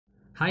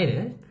Hi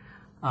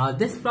there.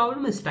 This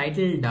problem is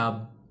titled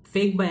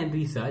Fake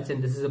Binary Search,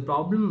 and this is a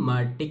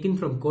problem taken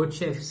from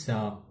CODECHEF's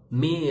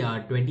May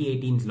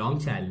 2018's long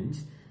challenge.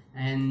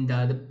 And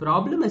the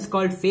problem is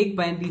called Fake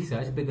Binary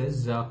Search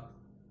because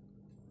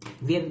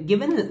we are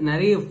given an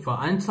array of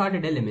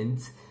unsorted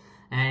elements,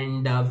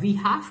 and we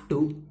have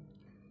to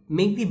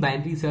make the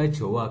binary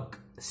search work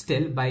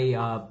still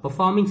by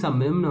performing some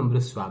minimum number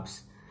of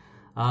swaps.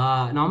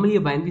 Normally a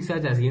binary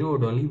search, as you know,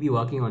 would only be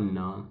working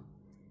on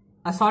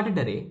a sorted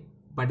array.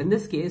 But in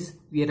this case,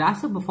 we are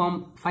asked to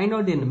find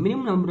out the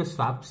minimum number of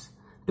swaps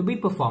to be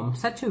performed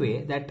such a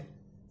way that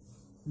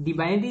the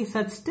binary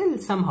search still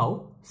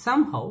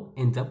somehow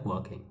ends up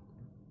working.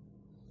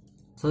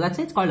 So that's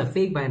why it's called a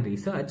fake binary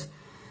search.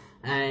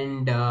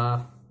 And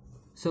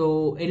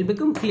so it'll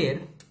become clear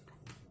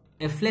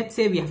if, let's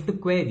say, we have to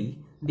query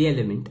the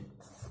element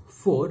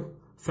 4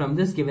 from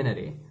this given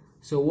array.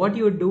 So what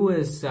you would do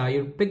is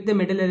you pick the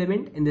middle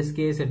element. In this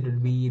case, it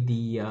would be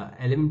the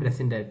element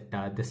present at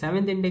the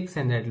 7th index,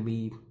 and that will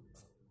be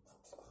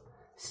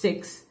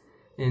 6.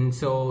 And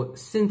so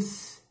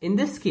since in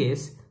this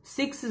case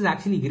 6 is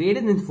actually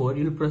greater than 4,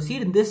 you'll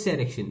proceed in this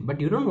direction,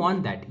 but you don't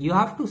want that. You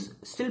have to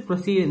still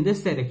proceed in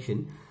this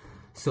direction.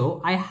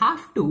 So I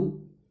have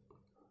to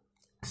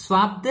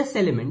swap this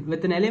element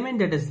with an element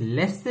that is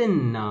less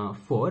than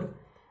 4,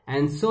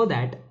 and so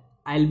that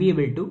I'll be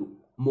able to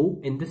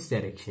move in this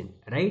direction,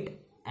 right?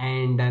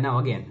 And now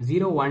again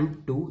 0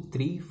 1 2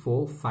 3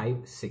 4 5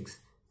 6.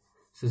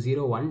 So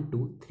 0 1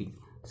 2 3.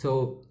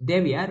 So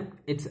there we are.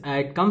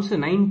 It comes to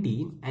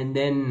 19, and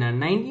then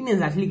 19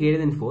 is actually greater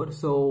than 4,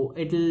 so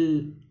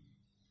it'll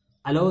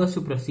allow us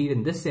to proceed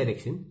in this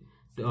direction,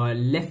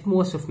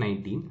 leftmost of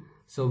 19.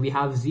 So we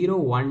have 0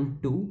 1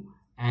 2,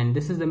 and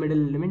this is the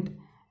middle element.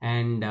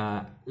 And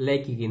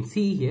like you can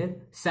see here,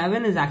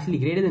 7 is actually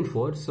greater than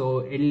 4,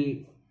 so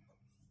it'll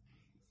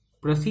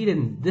proceed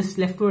in this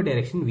leftward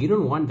direction. We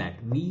don't want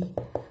that. We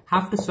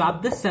have to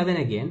swap this 7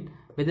 again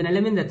with an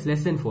element that's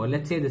less than 4.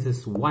 Let's say this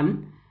is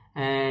 1,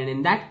 and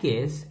in that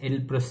case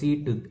it'll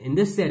proceed to in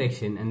this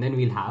direction, and then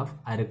we'll have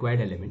a required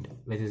element,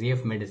 which is a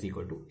of mid is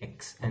equal to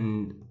x,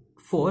 and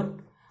 4,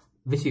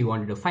 which we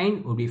wanted to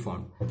find, would be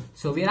found.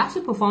 So we are asked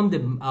to perform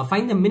the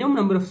find the minimum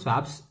number of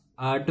swaps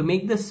to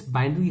make this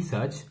binary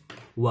search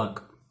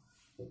work.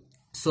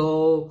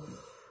 So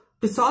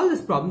to solve this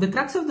problem, the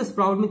crux of this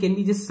problem can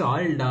be just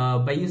solved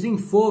by using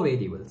 4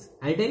 variables.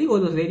 I'll tell you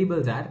what those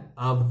variables are.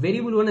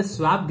 Variable 1 is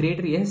swap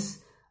greater yes,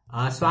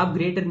 swap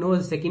greater no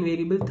is the second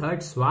variable,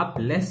 third swap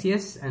less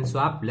yes, and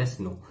swap less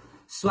no.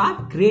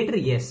 Swap greater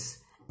yes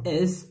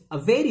is a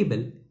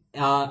variable.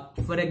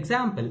 For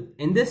example,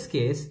 in this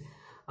case,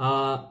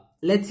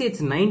 let's say it's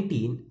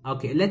 19.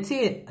 Okay, let's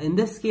say in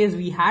this case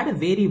we had a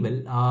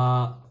variable,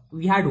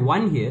 we had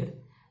 1 here,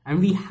 and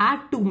we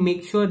had to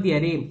make sure the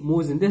array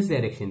moves in this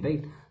direction,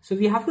 right? So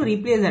we have to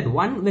replace that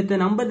 1 with a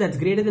number that's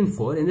greater than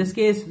 4. In this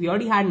case, we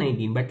already had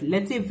 19, but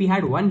let's say if we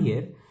had 1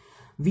 here,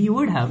 we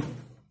would have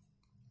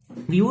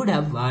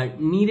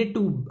needed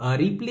to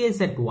replace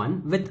that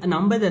 1 with a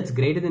number that's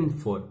greater than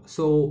 4.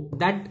 So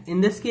that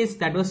in this case,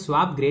 that was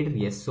swap greater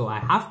yes. So I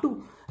have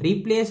to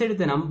replace it with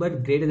a number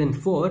greater than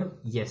 4.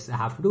 Yes, I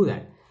have to do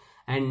that.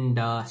 And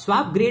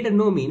swap greater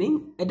no,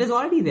 meaning it is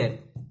already there.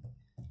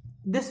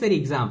 This very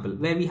example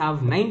where we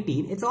have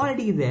 19, it's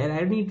already there.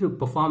 I don't need to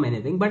perform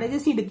anything, but I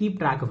just need to keep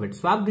track of it.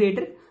 Swap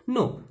greater,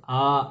 no,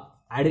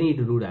 I don't need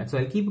to do that. So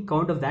I'll keep a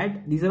count of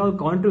that. These are all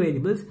counter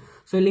variables,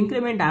 so I'll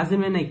increment as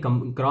and when I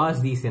come across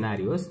these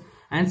scenarios.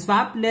 And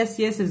swap less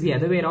yes is the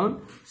other way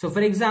around. So for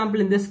example,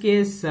 in this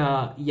case,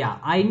 yeah,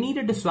 I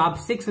needed to swap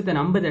 6 with a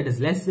number that is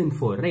less than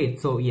 4, right?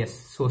 So yes,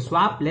 so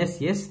swap less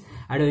yes,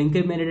 I have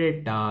incremented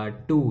it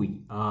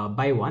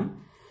by 1.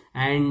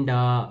 And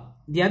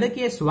the other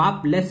case,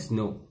 swap less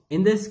no.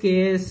 In this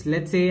case,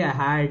 let's say I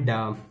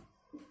had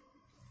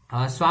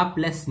swap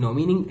less no,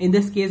 meaning in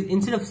this case,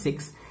 instead of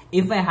 6,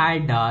 if I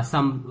had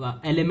some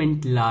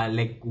element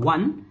like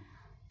 1,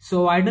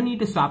 so I don't need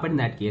to swap it in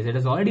that case. It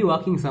is already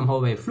working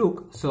somehow by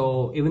fluke.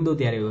 So even though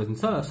the array wasn't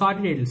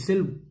sorted, it will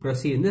still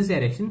proceed in this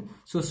direction.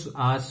 So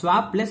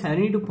swap less, I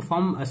don't need to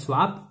perform a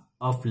swap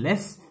of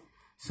less.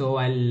 So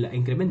I'll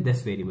increment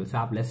this variable,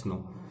 swap less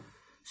no.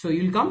 So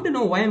you'll come to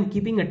know why I'm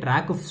keeping a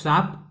track of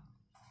swap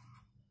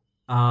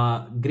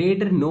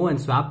greater no and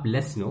swap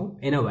less no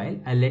in a while.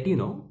 I'll let you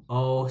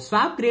know.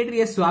 Swap greater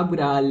yes, swap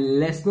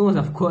less no is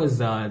of course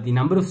the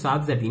number of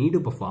swaps that we need to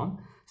perform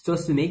so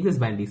as to make this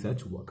binary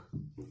search work.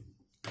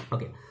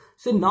 Okay,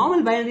 so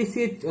normal binary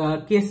search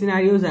case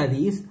scenarios are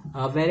these,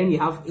 wherein you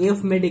have a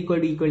of mid equal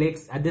to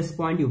x. At this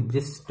point you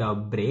just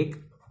break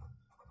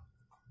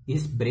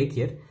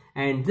here,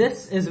 and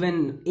this is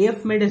when a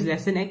of mid is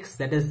less than x,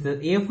 that is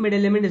the a of mid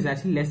element is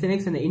actually less than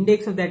x, and the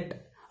index of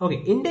that,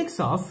 okay, index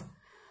of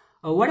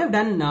what I've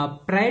done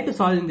prior to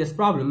solving this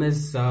problem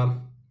is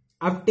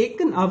I've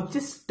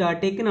just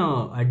taken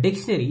a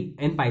dictionary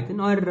in Python,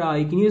 or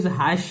you can use a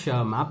hash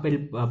map.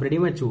 It'll pretty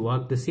much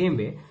work the same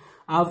way.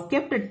 I've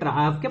kept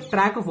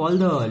track of all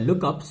the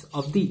lookups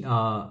of the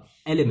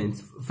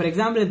elements. For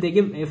example,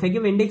 if I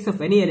give index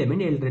of any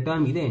element, it will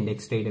return me the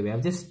index straight away.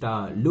 I've just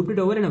looped it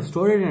over and I've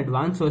stored it in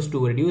advance so as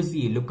to reduce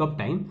the lookup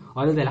time,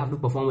 or else I'll have to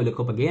perform a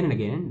lookup again and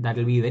again. That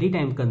will be very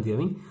time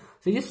consuming.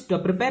 So just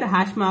prepare a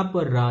hash map,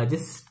 or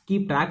just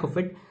keep track of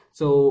it.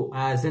 So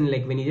as in,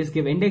 like, when you just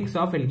give index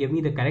of, it'll give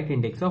me the correct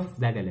index of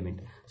that element.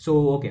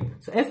 So okay,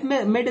 so if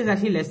mid is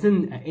actually less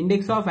than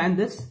index of, and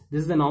this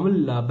is the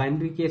normal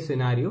binary case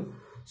scenario.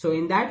 So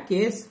in that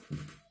case,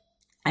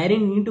 I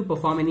didn't need to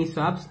perform any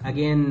swaps.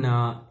 Again,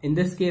 in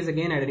this case,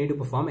 again, I don't need to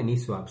perform any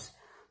swaps.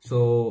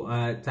 So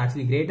it's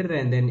actually greater,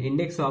 and then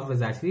index of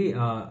is actually,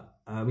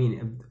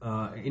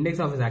 index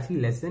of is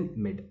actually less than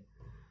mid.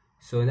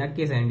 So in that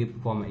case, I don't need to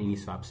perform any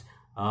swaps.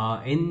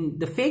 In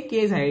the fake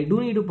case, I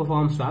do need to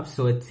perform swaps.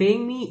 So it's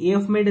saying me A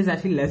of mid is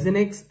actually less than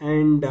X,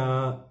 and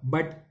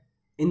but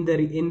in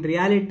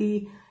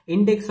reality,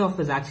 index of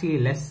is actually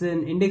less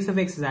than, index of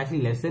X is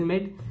actually less than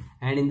mid,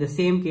 and in the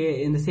same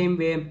case, in the same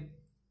way,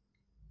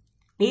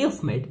 A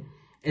of mid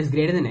is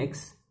greater than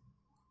X,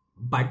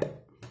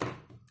 but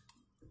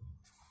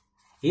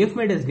A of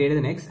mid is greater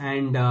than X,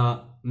 and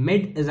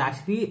mid is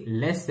actually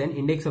less than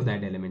index of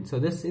that element. So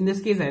in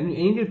this case, I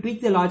need to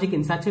tweak the logic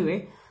in such a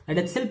way that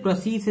it still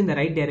proceeds in the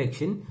right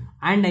direction,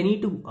 and I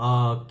need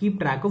to keep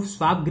track of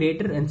swap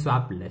greater and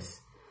swap less.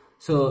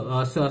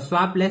 So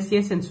swap less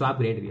yes and swap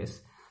greater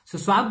yes. So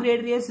swap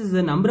greater yes is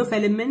the number of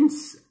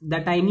elements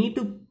that I need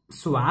to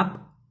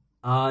swap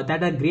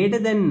that are greater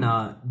than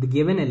the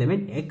given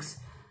element X.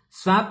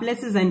 Swap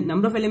less is the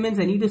number of elements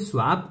I need to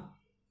swap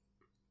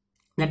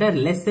that are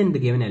less than the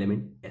given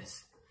element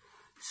S.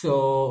 So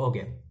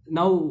okay,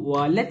 now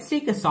let's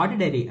take a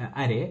sorted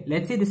array.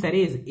 Let's say this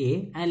array is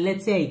A, and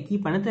let's say I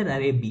keep another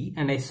array B,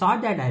 and I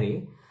sort that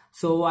array.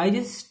 So I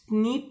just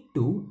need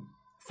to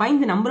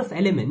find the number of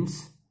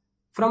elements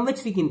from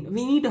which we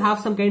need to have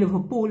some kind of a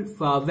pool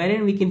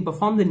wherein we can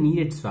perform the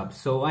needed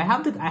swaps. So I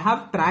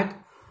have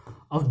track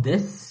of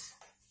this.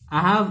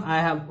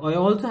 I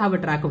also have a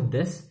track of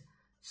this.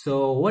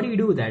 So what do we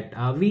do with that?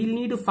 We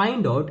need to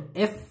find out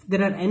if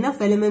there are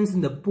enough elements in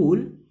the pool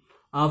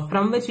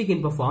from which we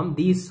can perform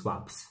these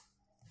swaps.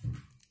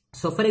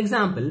 So for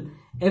example,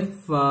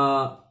 if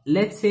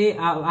let's say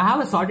I have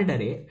a sorted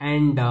array,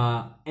 and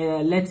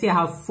let's say I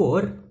have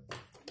 4,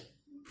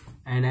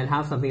 and I'll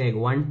have something like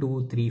 1,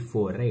 2, 3,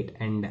 4, right?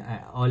 And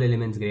all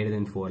elements greater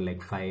than 4,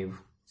 like 5,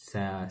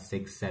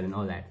 6, 7,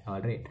 all that. All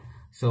right.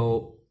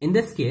 So in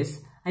this case,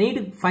 I need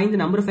to find the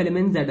number of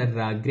elements that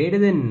are greater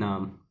than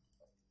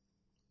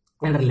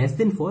that are less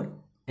than 4.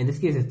 In this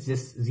case, it's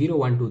just 0,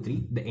 1, 2,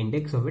 3, the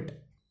index of it.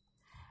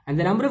 And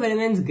the number of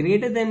elements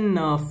greater than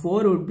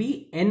 4 would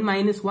be n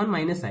minus 1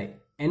 minus I.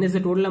 N is the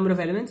total number of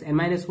elements, n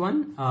minus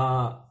 1,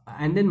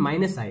 and then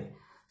minus I.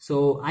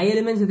 So I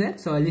elements are there,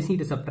 so I'll just need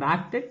to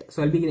subtract it.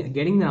 So I'll be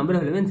getting the number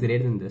of elements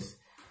greater than this.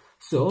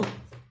 So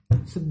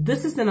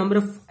this is the number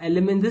of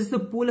elements, this is the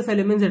pool of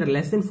elements that are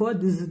less than 4.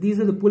 These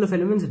are the pool of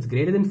elements that's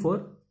greater than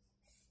 4.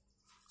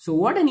 So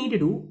what I need to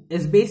do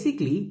is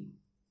basically,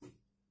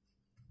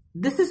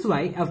 this is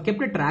why I've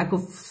kept a track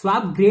of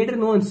swap greater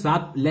no and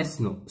swap less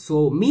no.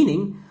 So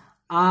meaning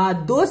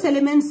those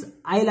elements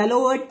I'll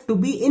allow it to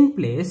be in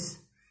place.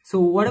 So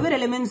whatever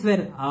elements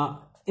were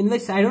in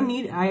which I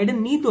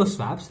didn't need those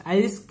swaps,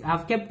 I just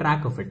have kept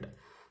track of it.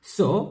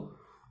 So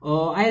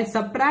I'll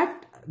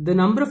subtract the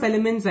number of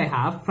elements I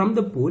have from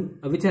the pool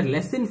which are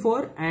less than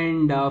 4,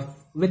 and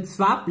with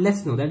swap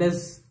less no, that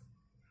is,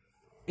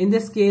 in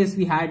this case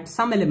we had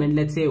some element,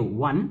 let's say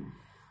 1.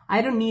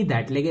 I don't need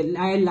that, like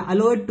I'll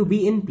allow it to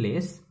be in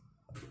place.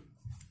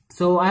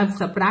 So I have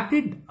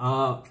subtracted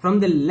from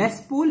the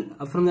less pool,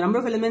 from the number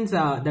of elements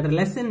that are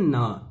less than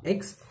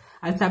X,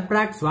 I'll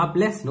subtract swap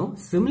less no.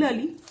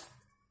 Similarly,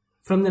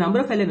 from the number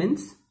of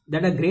elements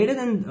that are greater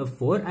than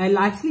 4, I'll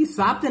actually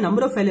swap the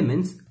number of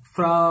elements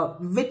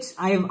from which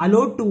I have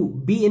allowed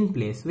to be in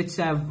place, which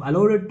I have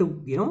allowed it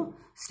to,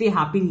 stay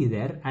happily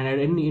there, and I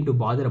didn't need to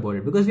bother about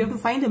it, because we have to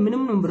find the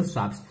minimum number of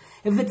swaps.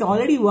 If it's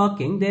already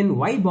working, then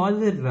why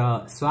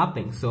bother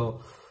swapping?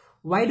 So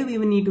why do we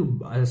even need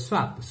to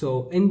swap?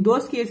 So in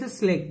those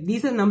cases, like,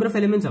 these are the number of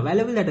elements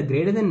available that are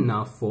greater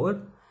than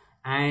 4,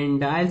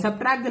 and I'll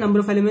subtract the number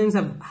of elements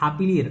I've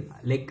happily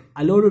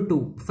allowed it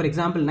to, for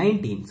example,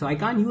 19. So I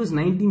can't use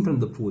 19 from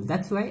the pool.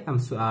 That's why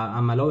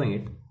I'm allowing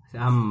it.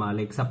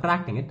 I'm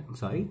subtracting it. I'm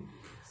sorry.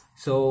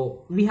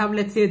 So we have,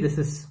 let's say this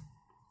is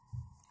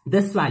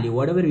this value,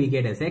 whatever we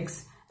get as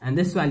X, and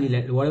this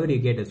value, whatever you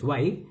get as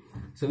Y.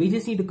 So we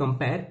just need to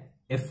compare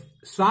if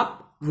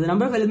the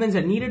number of elements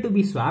that needed to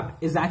be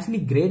swapped is actually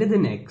greater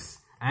than X,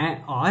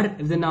 or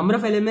if the number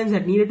of elements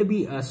that needed to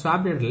be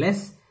swapped are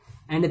less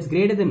and it's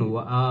greater than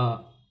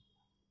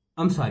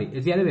I'm sorry,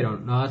 it's the other way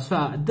around.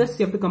 So this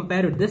you have to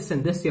compare with this,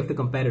 and this you have to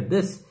compare with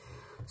this.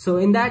 So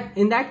in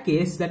that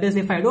case, that is,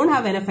 if I don't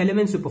have enough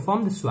elements to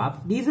perform the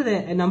swap, these are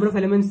the number of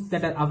elements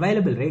that are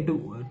available, right,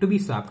 to be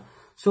swapped.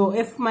 So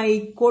if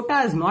my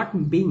quota is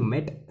not being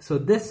met, so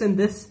this and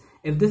this,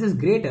 if this is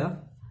greater,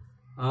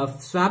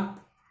 swap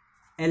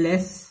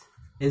ls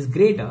is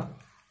greater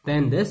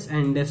than this,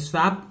 and the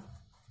swap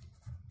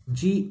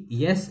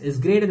gs is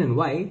greater than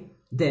y,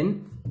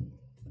 then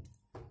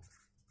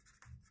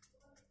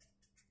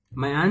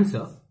my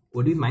answer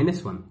would be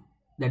 -1.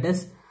 That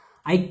is,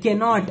 I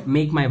cannot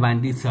make my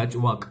binary search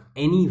work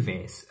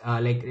anyways.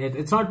 Like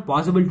it's not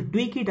possible to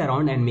tweak it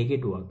around and make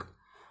it work.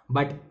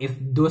 But if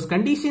those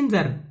conditions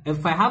are,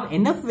 if I have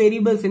enough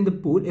variables in the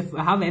pool, if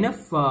I have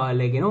enough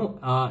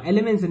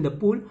elements in the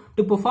pool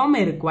to perform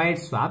my required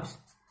swaps,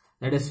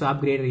 that is swap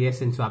greater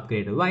yes and swap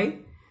greater y.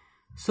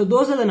 So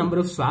those are the number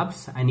of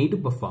swaps I need to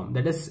perform.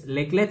 That is,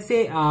 like, let's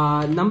say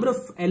number of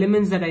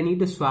elements that I need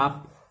to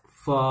swap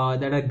for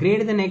that are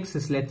greater than x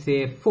is, let's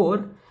say,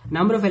 4.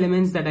 Number of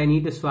elements that I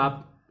need to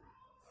swap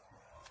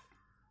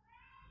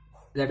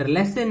that are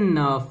less than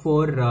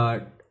 4,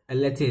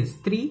 let's say, is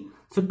 3.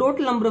 So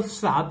total number of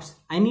swaps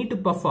I need to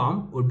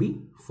perform would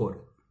be 4,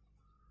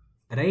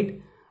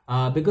 right?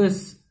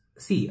 Because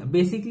see,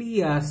 basically,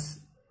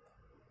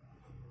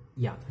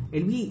 yeah,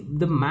 it'll be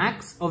the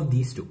max of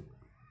these two.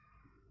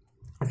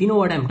 If you know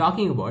what I'm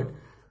talking about,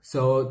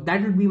 so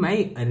that would be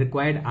my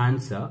required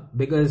answer.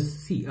 Because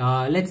see,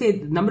 let's say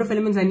the number of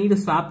elements I need to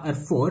swap are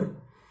 4,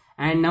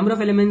 and number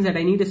of elements that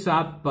I need to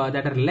swap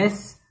that are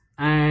less,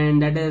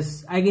 and that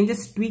is, I can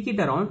just tweak it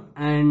around,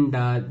 and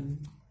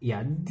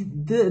yeah,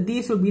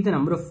 these would be the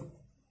number of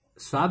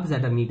swaps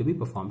that need to be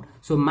performed.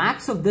 So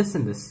max of this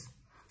and this,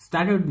 so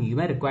that would be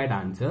my required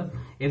answer.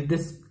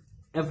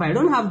 If I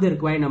don't have the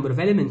required number of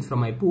elements from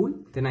my pool,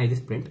 then I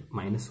just print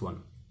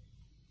 -1.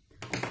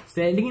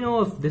 So let me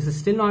know if this is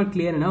still not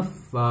clear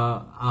enough.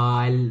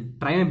 I'll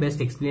try my best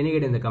explaining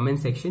it in the comment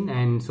section.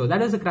 And so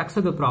that is the crux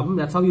of the problem.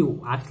 That's how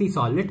you actually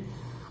solve it.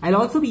 I'll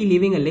also be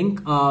leaving a link,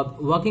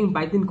 working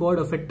Python code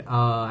of it.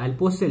 I'll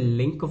post a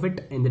link of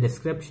it in the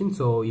description,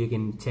 so you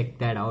can check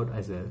that out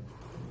as well.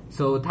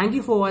 So thank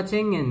you for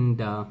watching,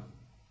 and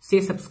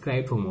stay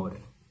subscribed for more.